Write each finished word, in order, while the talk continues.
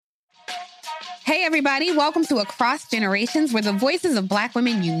Hey, everybody. Welcome to Across Generations, where the voices of Black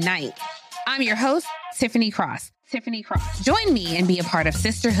women unite. I'm your host, Tiffany Cross. Join me and be a part of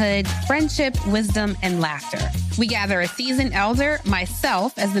sisterhood, friendship, wisdom, and laughter. We gather a seasoned elder,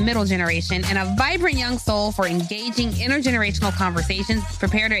 myself as the middle generation, and a vibrant young soul for engaging intergenerational conversations.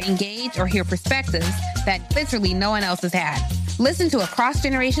 Prepare to engage or hear perspectives that literally no one else has had. Listen to Across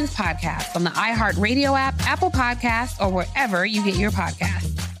Generations podcast on the iHeartRadio app, Apple Podcasts, or wherever you get your podcasts.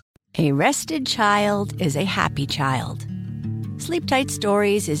 A rested child is a happy child. Sleep Tight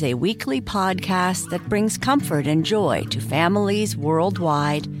Stories is a weekly podcast that brings comfort and joy to families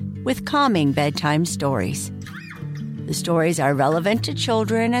worldwide with calming bedtime stories. The stories are relevant to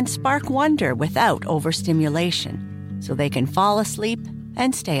children and spark wonder without overstimulation, so they can fall asleep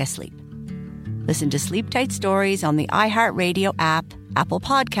and stay asleep. Listen to Sleep Tight Stories on the iHeartRadio app, Apple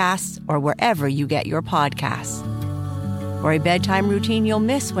Podcasts, or wherever you get your podcasts. For a bedtime routine you'll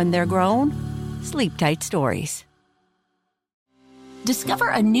miss when they're grown, Sleep Tight Stories. Discover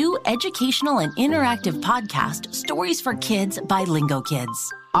a new educational and interactive podcast, Stories for Kids by Lingo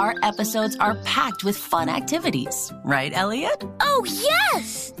Kids. Our episodes are packed with fun activities. Right, Elliot? Oh,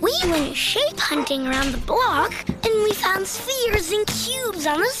 yes! We went shape hunting around the block, and we found spheres and cubes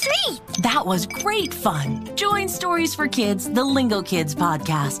on the street. That was great fun. Join Stories for Kids, the Lingo Kids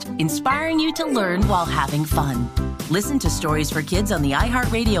podcast, inspiring you to learn while having fun. Listen to Stories for Kids on the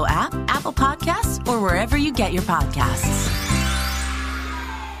iHeartRadio app, Apple Podcasts, or wherever you get your podcasts.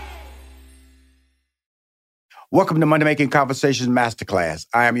 Welcome to Money Making Conversations Masterclass.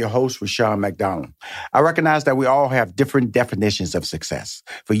 I am your host, Rushion McDonald. I recognize that we all have different definitions of success.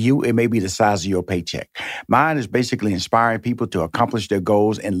 For you, it may be the size of your paycheck. Mine is basically inspiring people to accomplish their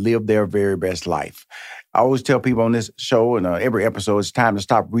goals and live their very best life. I always tell people on this show and every episode, it's time to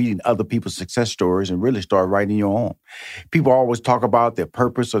stop reading other people's success stories and really start writing your own. People always talk about their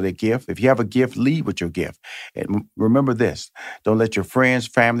purpose or their gift. If you have a gift, lead with your gift. And remember this, don't let your friends,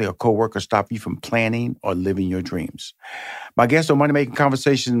 family, or coworkers stop you from planning or living your dreams. My guest on Money Making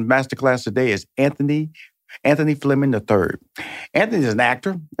Conversations Masterclass today is Anthony Fleming III. Anthony is an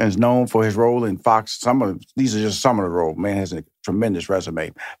actor and is known for his role in Fox. These are just some of the roles. Man has a tremendous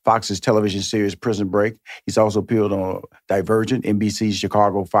resume. Fox's television series Prison Break. He's also appeared on Divergent, NBC's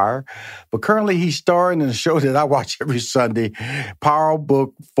Chicago Fire. But currently he's starring in a show that I watch every Sunday, Power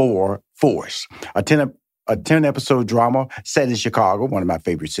Book 4 Force, a 10-episode drama set in Chicago, one of my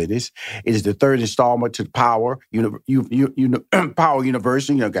favorite cities. It is the third installment to Power Power Universe.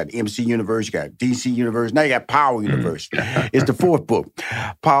 You know, got MC Universe, you got DC Universe. Now you got Power Universe. It's the fourth book.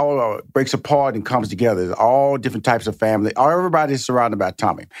 Power breaks apart and comes together. There's all different types of family. Everybody's surrounded by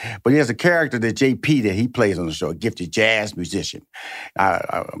Tommy. But he has a character that JP that he plays on the show, a gifted jazz musician.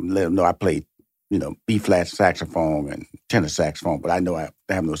 I let him know I played B-flat saxophone and tenor saxophone, but I know I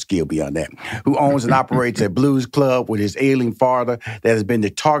have no skill beyond that. Who owns and operates a blues club with his ailing father that has been the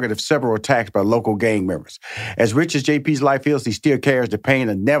target of several attacks by local gang members. As rich as JP's life is, he still carries the pain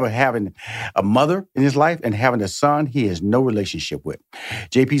of never having a mother in his life and having a son he has no relationship with.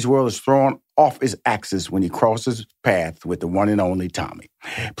 JP's world is thrown off its axis when he crosses paths with the one and only Tommy.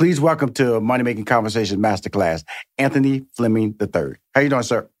 Please welcome to Money Making Conversations Masterclass, Anthony Fleming III. How you doing,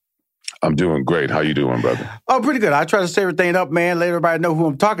 sir? I'm doing great. How you doing, brother? Oh, pretty good. I try to set everything up, man. Let everybody know who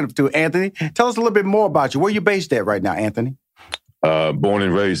I'm talking to. Anthony, tell us a little bit more about you. Where you based at right now, Anthony? Born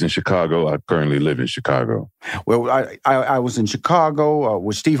and raised in Chicago. I currently live in Chicago. Well, I was in Chicago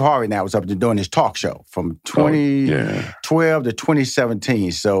with Steve Harvey now. I was up there doing his talk show from 2012 to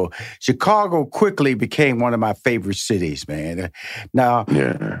 2017. So Chicago quickly became one of my favorite cities, man. I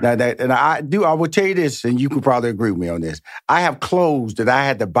will tell you this, and you could probably agree with me on this. I have clothes that I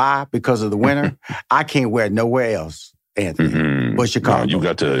had to buy because of the winter. I can't wear nowhere else, Anthony, but Chicago. No,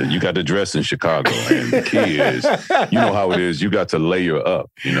 you got to dress in Chicago, and the key is, you know how it is. You got to layer up,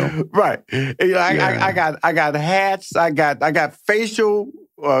 Right. I got hats. I got facial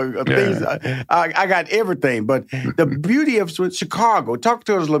things. I got everything. But the beauty of Chicago, talk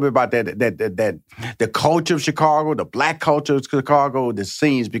to us a little bit about that the culture of Chicago, the Black culture of Chicago, the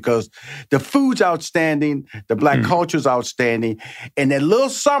scenes, because the food's outstanding, the Black culture's outstanding, and that little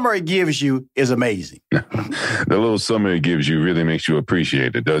summer it gives you is amazing. The little summer it gives you really makes you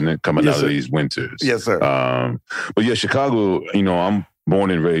appreciate it, doesn't it? Coming out of these winters. Yes, sir. But yeah, Chicago, I'm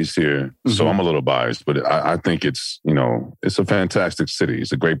born and raised here, so I'm a little biased, but I think it's a fantastic city.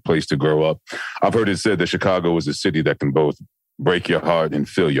 It's a great place to grow up. I've heard it said that Chicago is a city that can both break your heart and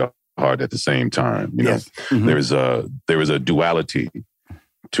fill your heart at the same time. Yes. There is a duality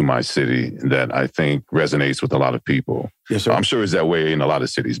to my city that I think resonates with a lot of people. Yes, sir. I'm sure it's that way in a lot of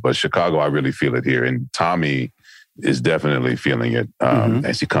cities, but Chicago, I really feel it here. And Tommy is definitely feeling it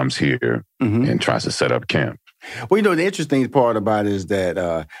as he comes here and tries to set up camp. Well, the interesting part about it is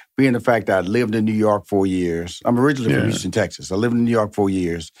that being the fact that I lived in New York 4 years. I'm originally from Houston, Texas. I lived in New York 4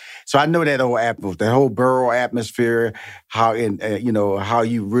 years. So I know that whole atmosphere, that whole borough atmosphere, how how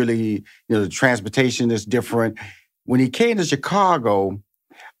you really, the transportation is different. When he came to Chicago,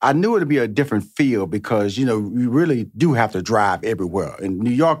 I knew it would be a different feel because, you really do have to drive everywhere. In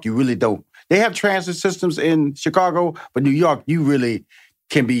New York, you really don't. They have transit systems in Chicago, but New York, you really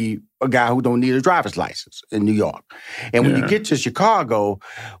can be a guy who don't need a driver's license in New York. And when you get to Chicago,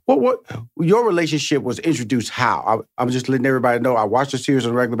 what your relationship was introduced how? I'm just letting everybody know I watch the series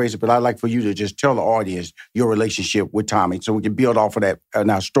on a regular basis, but I'd like for you to just tell the audience your relationship with Tommy so we can build off of that in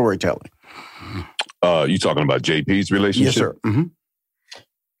our storytelling. You talking about JP's relationship? Yes, sir. Mm-hmm.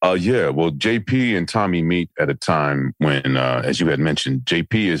 Well, JP and Tommy meet at a time when, as you had mentioned,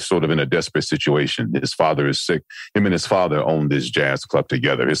 JP is sort of in a desperate situation. His father is sick. Him and his father own this jazz club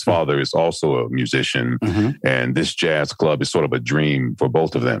together. His father is also a musician, and this jazz club is sort of a dream for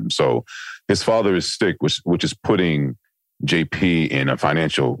both of them. So his father is sick, which is putting JP in a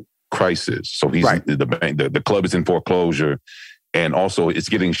financial crisis. So he's the club is in foreclosure, and also it's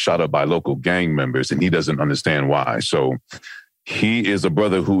getting shot up by local gang members, and he doesn't understand why. So he is a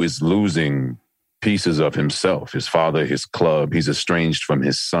brother who is losing pieces of himself, his father, his club. He's estranged from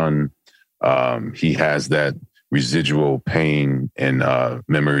his son. He has that residual pain and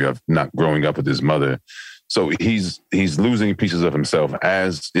memory of not growing up with his mother. So he's losing pieces of himself,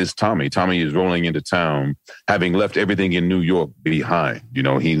 as is Tommy. Tommy is rolling into town, having left everything in New York behind.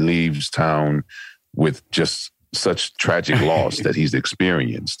 He leaves town with just such tragic loss that he's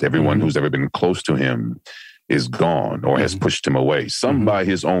experienced. Everyone who's ever been close to him is gone or has pushed him away, some by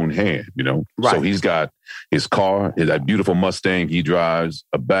his own hand, Right. So he's got his car, that beautiful Mustang he drives,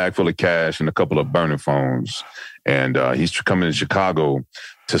 a bag full of cash and a couple of burner phones. And he's coming to Chicago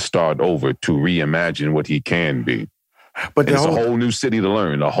to start over, to reimagine what he can be. But it's a whole new city to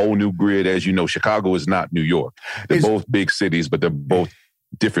learn, a whole new grid. As you know, Chicago is not New York. They're both big cities, but they're both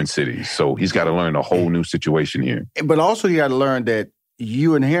different cities. So he's got to learn a whole new situation here. But also you got to learn that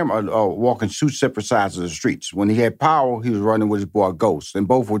you and him are walking two separate sides of the streets. When he had power, he was running with his boy Ghost, and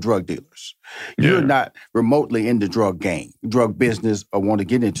both were drug dealers. You're not remotely in the drug business, or want to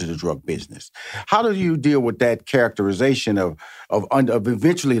get into the drug business. How do you deal with that characterization of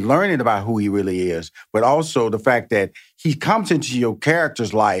eventually learning about who he really is, but also the fact that he comes into your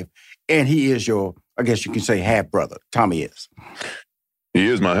character's life and he is your, I guess you can say, half-brother? Tommy is. He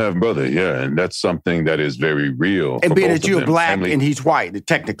is my half-brother, yeah, and that's something that is very real. And being that you're black and he's white,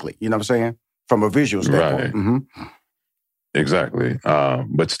 technically, you know what I'm saying? From a visual standpoint. Right. Mm-hmm. Exactly.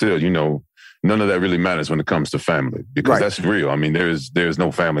 But still, none of that really matters when it comes to family, because that's real. I mean, there's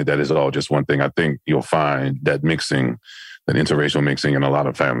no family that is all just one thing. I think you'll find that mixing, that interracial mixing in a lot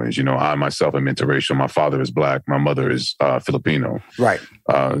of families. I myself am interracial. My father is black. My mother is Filipino. Right.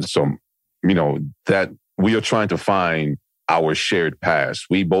 So, that we are trying to find our shared past.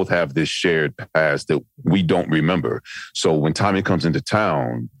 We both have this shared past that we don't remember. So when Tommy comes into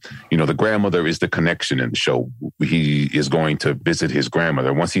town, the grandmother is the connection in the show. He is going to visit his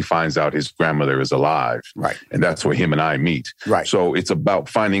grandmother once he finds out his grandmother is alive. Right. And that's where him and I meet. Right. So it's about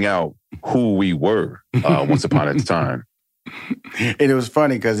finding out who we were once upon a time. And it was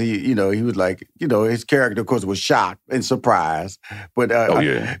funny because he was like, his character, of course, was shocked and surprised. But,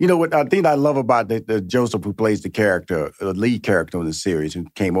 what I think I love about the Joseph, who plays the lead character in the series, who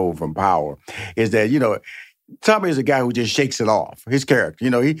came over from Power, is that, Tommy is a guy who just shakes it off. His character,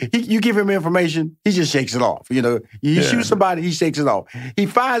 you give him information, he just shakes it off. You shoot somebody, he shakes it off. He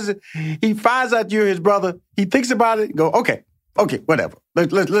finds out you're his brother. He thinks about it and go, okay, whatever.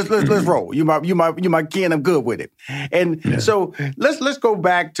 Let's roll. You my kin. I'm good with it. And so let's go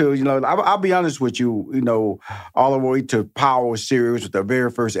back to I'll be honest with you. All the way to Power series with the very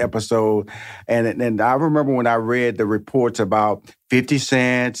first episode, and I remember when I read the reports about 50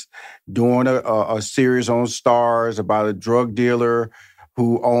 Cent doing a series on Starz about a drug dealer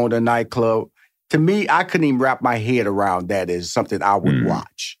who owned a nightclub. To me, I couldn't even wrap my head around that as something I would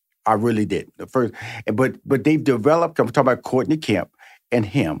watch. I really did. But they've developed, I'm talking about Courtney Kemp and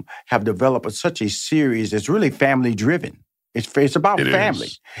him, have developed such a series that's really family-driven. It's about family.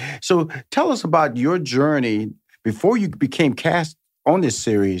 So tell us about your journey before you became cast on this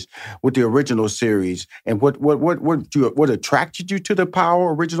series with the original series, and what attracted you to the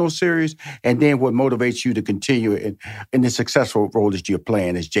Power original series, and then what motivates you to continue in the successful role that you're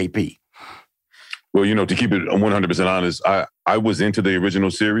playing as JP. Well, to keep it 100% honest, I was into the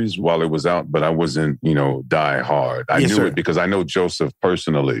original series while it was out, but I wasn't, die hard. I knew it because I know Joseph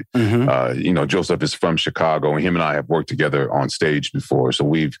personally. Mm-hmm. Joseph is from Chicago, and him and I have worked together on stage before. So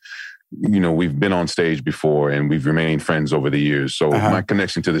we've been on stage before, and we've remained friends over the years. So my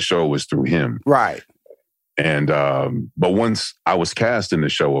connection to the show was through him. Right. And, but once I was cast in the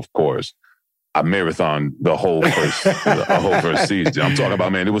show, of course, I marathoned the whole first season. I'm talking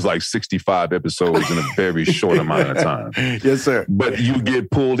about, man, it was like 65 episodes in a very short amount of time. Yes, sir. But you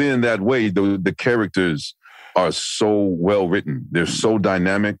get pulled in that way. The characters are so well written. They're so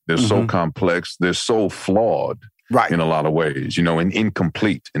dynamic. They're so complex. They're so flawed. Right. In a lot of ways, and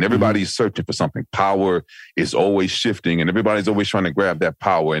incomplete. And everybody's searching for something. Power is always shifting, and everybody's always trying to grab that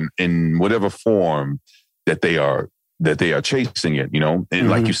power in whatever form that they are chasing it, And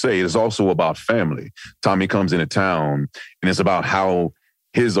like you say, it's also about family. Tommy comes into town, and it's about how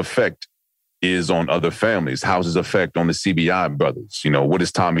his effect is on other families. How's his effect on the CBI brothers? What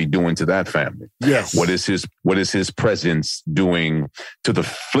is Tommy doing to that family? Yes. What is his presence doing to the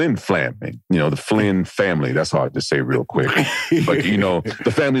Flynn family? The Flynn family. That's hard to say real quick. But,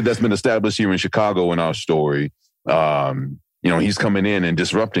 the family that's been established here in Chicago in our story, he's coming in and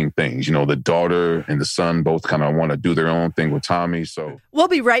disrupting things. The daughter and the son both kind of want to do their own thing with Tommy. So we'll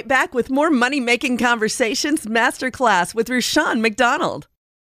be right back with more Money-Making Conversations Masterclass with Rushion McDonald.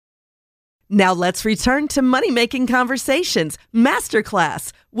 Now let's return to Money-Making Conversations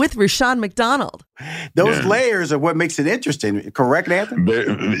Masterclass with Rushion McDonald. Those layers are what makes it interesting. Correct,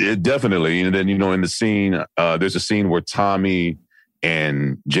 Anthony? Definitely. And then, in the scene, there's a scene where Tommy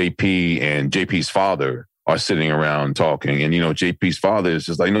and JP and JP's father are sitting around talking. And, JP's father is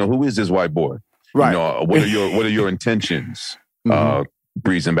just like, who is this white boy? Right. What are your intentions?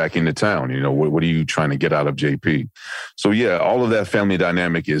 Breezing back into town, what are you trying to get out of JP? So yeah, all of that family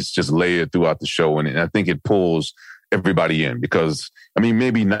dynamic is just layered throughout the show. And I think it pulls everybody in because,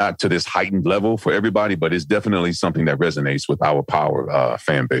 maybe not to this heightened level for everybody, but it's definitely something that resonates with our Power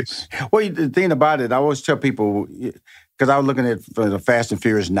fan base. Well, the thing about it, I always tell people, because I was looking at the Fast and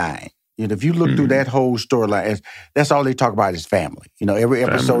Furious 9, if you look through that whole storyline, that's all they talk about is family. Every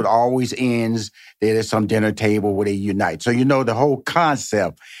episode always ends, there's some dinner table where they unite. So, the whole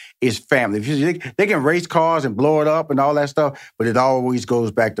concept is family. They can race cars and blow it up and all that stuff, but it always goes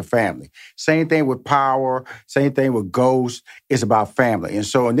back to family. Same thing with Power, same thing with Ghost. It's about family. And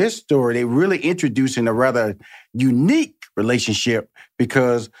so in this story, they really introducing a rather unique relationship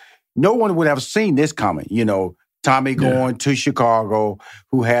because no one would have seen this coming, Tommy going to Chicago,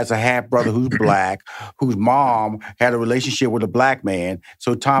 who has a half-brother who's black, whose mom had a relationship with a black man.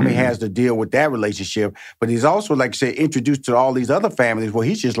 So Tommy has to deal with that relationship. But he's also, like I said, introduced to all these other families where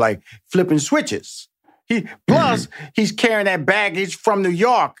he's just like flipping switches. Plus, he's carrying that baggage from New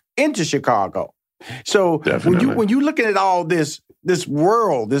York into Chicago. So when you looking at all this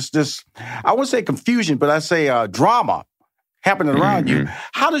world, this I wouldn't say confusion, but I say drama happening around you,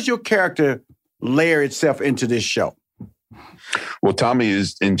 how does your character layer itself into this show? Well, Tommy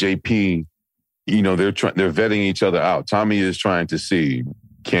is and JP, they're vetting each other out. Tommy is trying to see,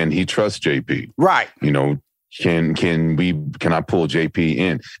 can he trust JP? Right. Can I pull JP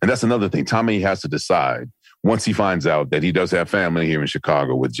in? And that's another thing. Tommy has to decide once he finds out that he does have family here in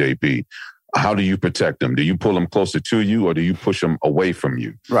Chicago with JP. How do you protect him? Do you pull him closer to you or do you push him away from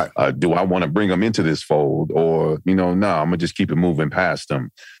you? Right. Do I want to bring him into this fold or, no, I'm going to just keep it moving past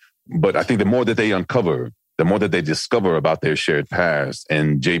him? But I think the more that they uncover, the more that they discover about their shared past,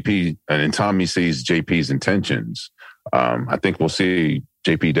 and JP and Tommy sees JP's intentions, I think we'll see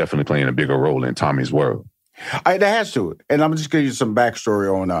JP definitely playing a bigger role in Tommy's world. That has to. And I'm just giving you some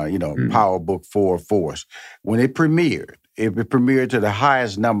backstory on, Power Book 4 Force. When it premiered to the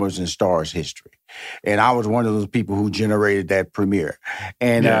highest numbers in Starz history. And I was one of those people who generated that premiere.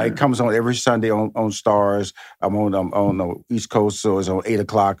 And it comes on every Sunday on Starz. I'm on the East Coast, so it's on 8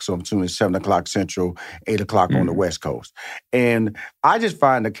 o'clock. So I'm tuning 7 o'clock Central, 8 o'clock on the West Coast. And I just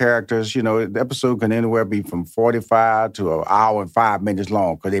find the characters, the episode can anywhere be from 45 to an hour and 5 minutes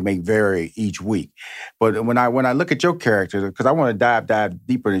long because they may vary each week. But when I look at your character, because I want to dive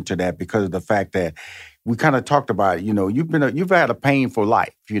deeper into that because of the fact that we kind of talked about it. You've had a painful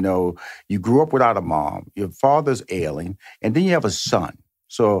life. You grew up without a mom. Your father's ailing, and then you have a son.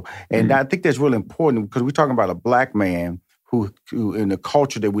 So, and I think that's really important because we're talking about a black man who in the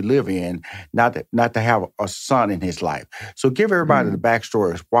culture that we live in, not to have a son in his life. So, give everybody the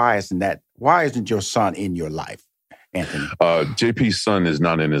backstory of why isn't your son in your life, Anthony? JP's son is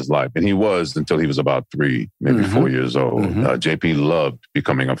not in his life, and he was until he was about 3, maybe 4 years old. JP loved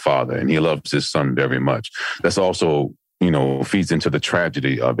becoming a father, and he loves his son very much. That's also feeds into the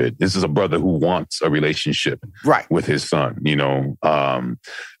tragedy of it. This is a brother who wants a relationship with his son.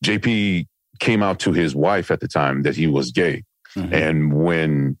 JP came out to his wife at the time that he was gay. Mm-hmm. And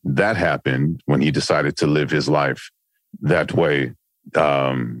when that happened, when he decided to live his life that way,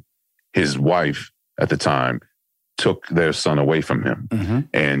 his wife at the time took their son away from him. Mm-hmm.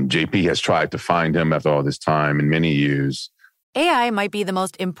 And JP has tried to find him after all this time in many years. AI might be the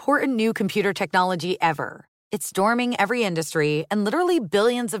most important new computer technology ever. It's storming every industry, and literally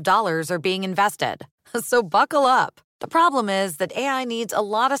billions of dollars are being invested. So buckle up. The problem is that AI needs a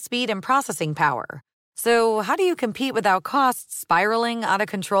lot of speed and processing power. So how do you compete without costs spiraling out of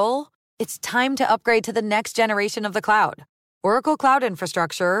control? It's time to upgrade to the next generation of the cloud, Oracle Cloud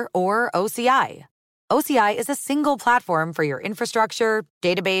Infrastructure, or OCI. OCI is a single platform for your infrastructure,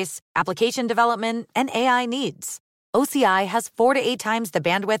 database, application development, and AI needs. OCI has 4 to 8 times the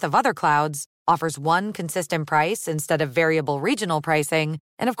bandwidth of other clouds, offers one consistent price instead of variable regional pricing,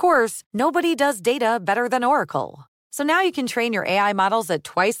 and of course, nobody does data better than Oracle. So now you can train your AI models at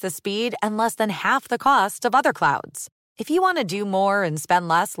twice the speed and less than half the cost of other clouds. If you want to do more and spend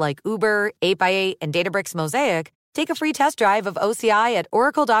less like Uber, 8x8, and Databricks Mosaic, take a free test drive of OCI at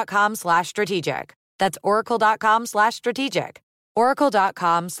oracle.com/strategic. That's oracle.com/strategic.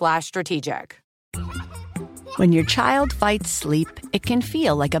 Oracle.com/strategic. When your child fights sleep, it can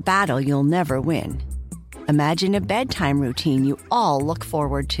feel like a battle you'll never win. Imagine a bedtime routine you all look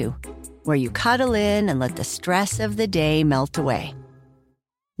forward to, where you cuddle in and let the stress of the day melt away.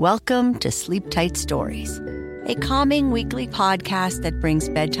 Welcome to Sleep Tight Stories, a calming weekly podcast that brings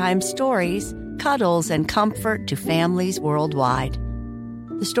bedtime stories, cuddles, and comfort to families worldwide.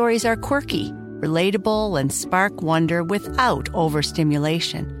 The stories are quirky, relatable, and spark wonder without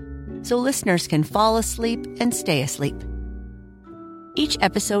overstimulation, so listeners can fall asleep and stay asleep. Each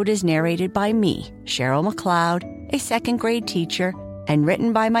episode is narrated by me, Cheryl McLeod, a second-grade teacher, and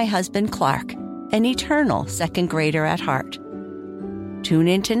written by my husband, Clark, an eternal second grader at heart. Tune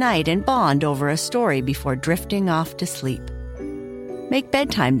in tonight and bond over a story before drifting off to sleep. Make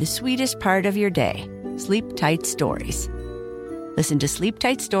bedtime the sweetest part of your day. Sleep Tight Stories. Listen to Sleep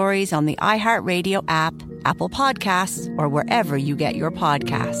Tight Stories on the iHeartRadio app, Apple Podcasts, or wherever you get your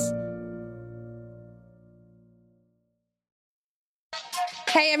podcasts.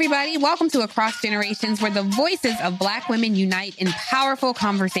 Hey, everybody. Welcome to Across Generations, where the voices of Black women unite in powerful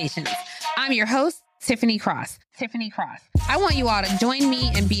conversations. I'm your host, Tiffany Cross. I want you all to join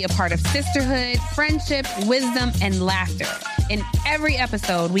me and be a part of sisterhood, friendship, wisdom, and laughter. In every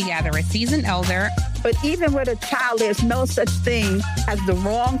episode, we gather a seasoned elder. But even with a child, there's no such thing as the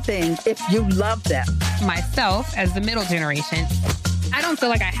wrong thing if you love them. Myself as the middle generation. I don't feel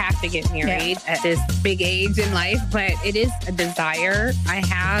like I have to get married at this big age in life, but it is a desire I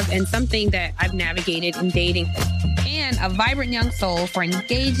have and something that I've navigated in dating. And a vibrant young soul for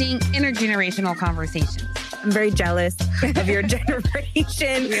engaging intergenerational conversations. I'm very jealous of your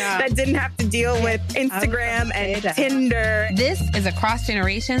generation that didn't have to deal with Instagram and Tinder. This is Across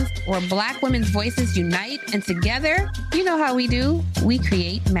Generations, where Black women's voices unite, and together, you know how we do, we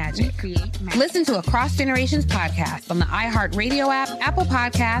create magic. Listen to Across Generations podcast on the iHeartRadio app, Apple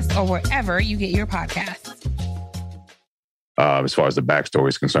Podcasts, or wherever you get your podcasts. As far as the backstory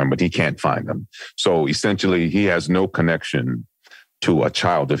is concerned, but he can't find them. So essentially, he has no connection to a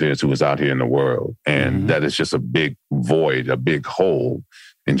child of his who is out here in the world. And that is just a big void, a big hole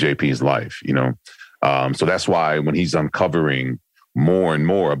in JP's life, So that's why when he's uncovering more and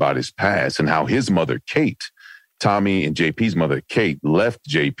more about his past and how his mother, Kate, Tommy and JP's mother, Kate, left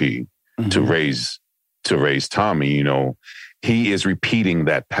JP to raise Tommy, he is repeating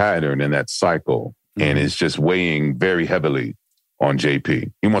that pattern and that cycle. And it's just weighing very heavily on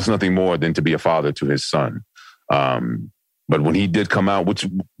JP. He wants nothing more than to be a father to his son. But when he did come out, which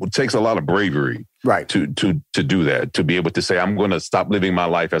takes a lot of bravery, right, to do that, to be able to say, I'm going to stop living my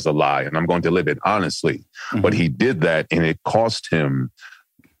life as a lie and I'm going to live it honestly. But he did that, and it cost him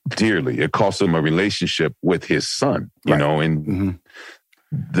dearly. It cost him a relationship with his son, and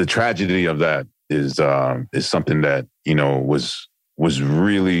the tragedy of that is something that, was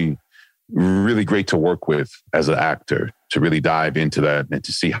really, really great to work with as an actor, to really dive into that and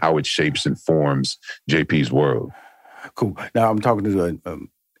to see how it shapes and forms JP's world. Cool. Now I'm talking to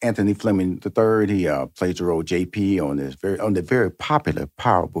Anthony Fleming III. He plays the role JP on the very popular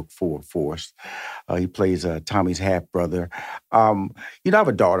Power Book 4 Force. He plays Tommy's half brother. I have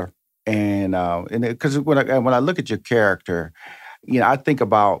a daughter, and because when I look at your character, I think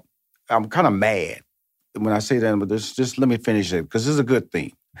about, I'm kind of mad when I say that. But just let me finish it, because this is a good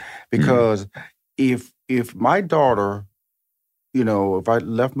thing. Because if my daughter, if I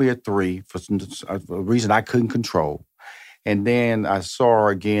left me at 3 for a reason I couldn't control, and then I saw her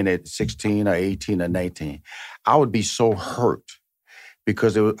again at 16 or 18 or 19, I would be so hurt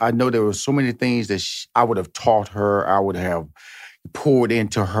because I know there were so many things that I would have taught her, I would have poured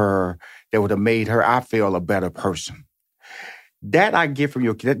into her that would have made her, I feel, a better person. That I get from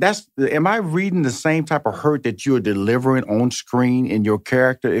your kid. Am I reading the same type of hurt that you're delivering on screen in your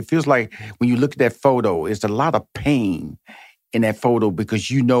character? It feels like when you look at that photo, it's a lot of pain in that photo because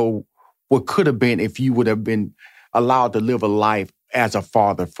you know what could have been if you would have been allowed to live a life as a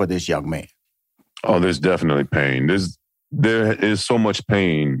father for this young man. Oh, there's definitely pain. There is so much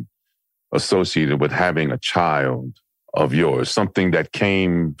pain associated with having a child of yours, something that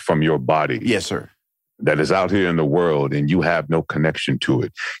came from your body. Yes, sir. That is out here in the world and you have no connection to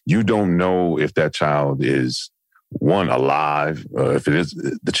it. You don't know if that child is, one, alive, if it is,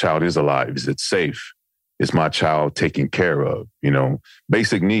 the child is alive. Is it safe? Is my child taken care of?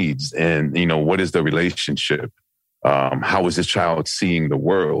 Basic needs. And, what is the relationship? How is this child seeing the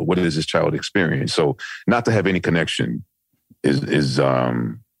world? What is this child experience? So not to have any connection is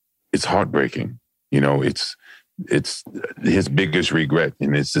it's heartbreaking. It's his biggest regret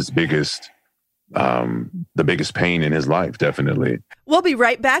and it's his biggest the biggest pain in his life, definitely. We'll be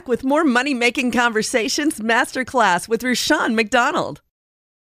right back with more Money Making Conversations Masterclass with Rushion McDonald.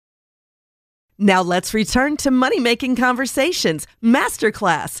 Now let's return to Money Making Conversations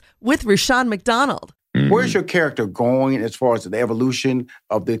Masterclass with Rushion McDonald. Where's your character going as far as the evolution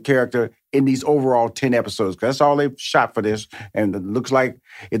of the character in these overall 10 episodes? Because that's all they've shot for this. And it looks like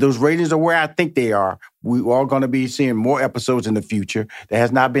if those ratings are where I think they are, we're all going to be seeing more episodes in the future. That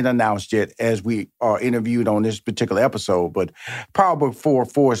has not been announced yet as we are interviewed on this particular episode. But Power Book 4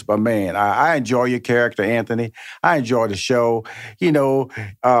 Force, but man, I enjoy your character, Anthony. I enjoy the show.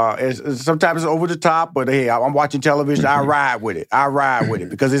 Sometimes it's over the top, but hey, I'm watching television. I ride with it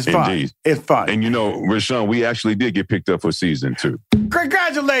because it's fun. Indeed. It's fun. And Rushion, we actually did get picked up for season 2.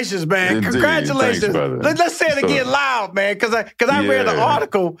 Congratulations, man. Indeed. Congratulations. Thanks, brother. Let's say it again loud, man, because I read the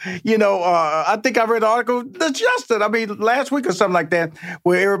article, I think I read the article last week or something like that,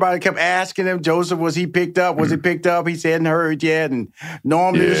 where everybody kept asking him, Joseph, was he picked up? Was he picked up? He said, hadn't heard yet. And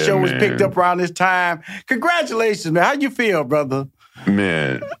normally the show was picked up around this time. Congratulations, man. How you feel, brother?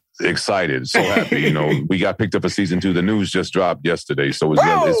 Man, excited, so happy. We got picked up for season 2. The news just dropped yesterday, so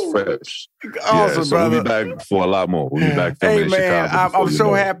it's fresh. Awesome, so brother. We'll be back for a lot more. We'll be back filming in Chicago. I'm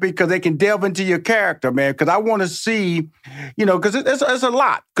so happy because they can delve into your character, man, because I want to see, because it's a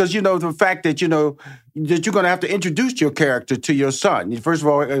lot. Because, the fact that, that you're going to have to introduce your character to your son. First of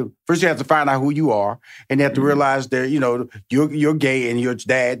all, you have to find out who you are, and you have to realize that, you're gay and your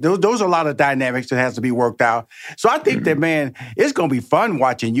dad. Those are a lot of dynamics that has to be worked out. So I think that, man, it's going to be fun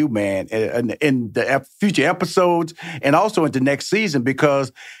watching you, man, in the future episodes and also into next season,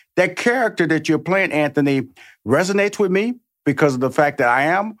 because that character that you're playing, Anthony, resonates with me because of the fact that I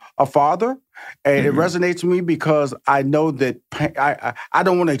am a father. And it resonates with me because I know that I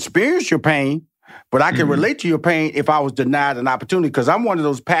don't want to experience your pain, but I can relate to your pain if I was denied an opportunity, because I'm one of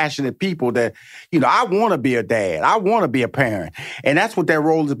those passionate people that, I want to be a dad. I want to be a parent. And that's what that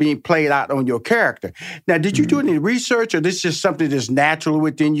role is being played out on your character. Now, did you do any research, or this is just something that's natural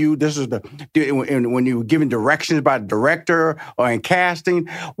within you? This is when you were given directions by the director or in casting,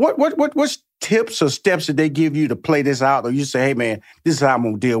 what's tips or steps that they give you to play this out? Or you say, hey, man, this is how I'm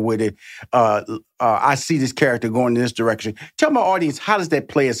going to deal with it. I see this character going in this direction. Tell my audience, how does that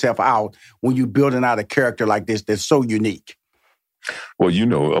play itself out when you're building out a character like this that's so unique?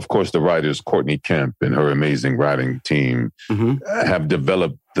 Well, of course, the writers, Courtney Kemp and her amazing writing team have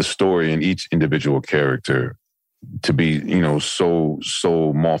developed the story in each individual character to be, so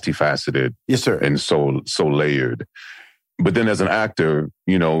multifaceted. Yes, sir. And so layered. But then as an actor,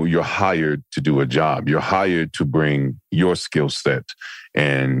 you're hired to do a job. You're hired to bring your skill set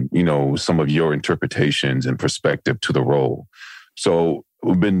and, some of your interpretations and perspective to the role. So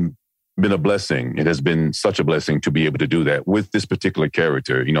it's been a blessing. It has been such a blessing to be able to do that with this particular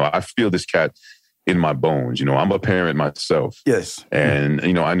character. I feel this cat in my bones. I'm a parent myself. Yes. And,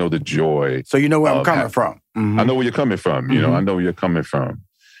 I know the joy. So you know where I'm coming from. I know where you're coming from. I know where you're coming from.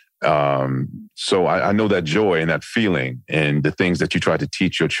 So I know that joy and that feeling and the things that you try to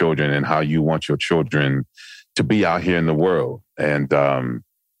teach your children and how you want your children to be out here in the world. And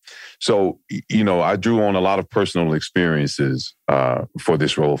so, I drew on a lot of personal experiences for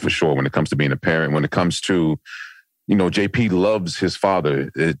this role, for sure, when it comes to being a parent. When it comes to, JP loves his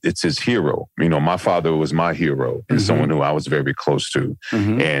father. It's his hero. My father was my hero and someone who I was very close to.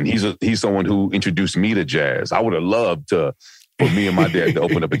 And he's someone who introduced me to jazz. I would have loved for me and my dad to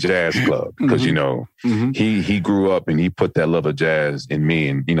open up a jazz club because, he grew up and he put that love of jazz in me.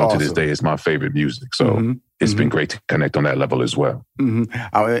 And, awesome. To this day, it's my favorite music. So it's been great to connect on that level as well.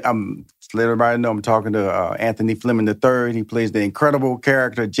 I'm just letting everybody know I'm talking to Anthony Fleming III. He plays the incredible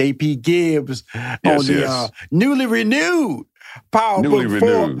character J.P. Gibbs on the newly renewed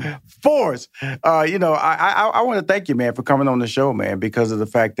Powerful Force. I want to thank you, man, for coming on the show, man, because of the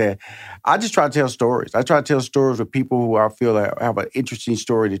fact that I just try to tell stories. I try to tell stories with people who I feel have an interesting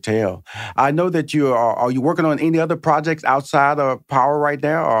story to tell. I know that are you working on any other projects outside of Power right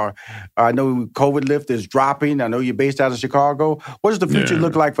now? Or I know COVID Lift is dropping. I know you're based out of Chicago. What does the future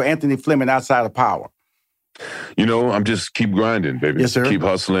look like for Anthony Fleming outside of Power? I'm just keep grinding, baby. Yes, sir. Keep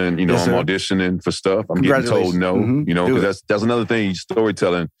hustling. I'm auditioning for stuff. I'm getting told no. Because that's another thing,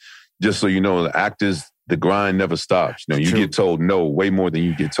 storytelling. Just so you know, the actors, the grind never stops. You get told no way more than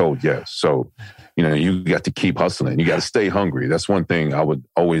you get told yes. So, you got to keep hustling. You got to stay hungry. That's one thing I would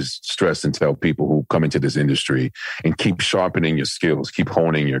always stress and tell people who come into this industry, and keep sharpening your skills, keep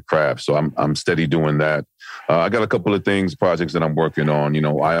honing your craft. So I'm steady doing that. I got a couple of projects that I'm working on.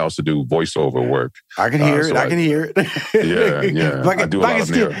 I also do voiceover work. I can hear it. I can hear it. Yeah. If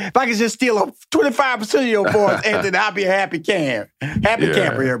I can just steal 25% of your voice, Anthony, I'll be a happy camper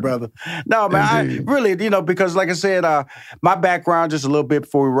here, brother. No, man, indeed. I really, because like I said, my background, just a little bit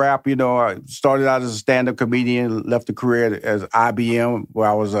before we wrap, I started out as a stand-up comedian, left a career as IBM, where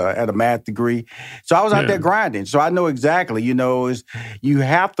I was at a math degree. So I was out there grinding. So I know exactly, you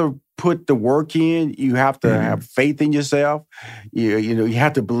have to put the work in. You have to have faith in yourself. You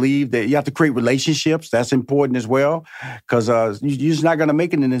have to believe that you have to create relationships. That's important as well, because you're just not going to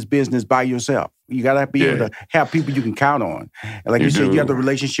make it in this business by yourself. You got to be able to have people you can count on. And like you said, you have the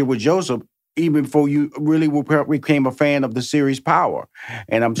relationship with Joseph even before you really became a fan of the series Power.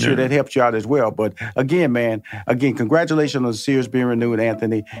 And I'm sure that helped you out as well. But again, man, congratulations on the series being renewed,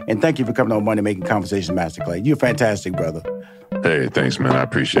 Anthony. And thank you for coming on Money Making Conversations Masterclass. You're fantastic, brother. Hey, thanks, man. I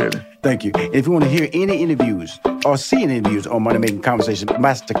appreciate it. Thank you. If you want to hear any interviews or see any interviews on Money Making Conversations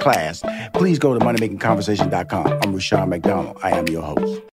Masterclass, please go to moneymakingconversation.com. I'm Rushion McDonald. I am your host.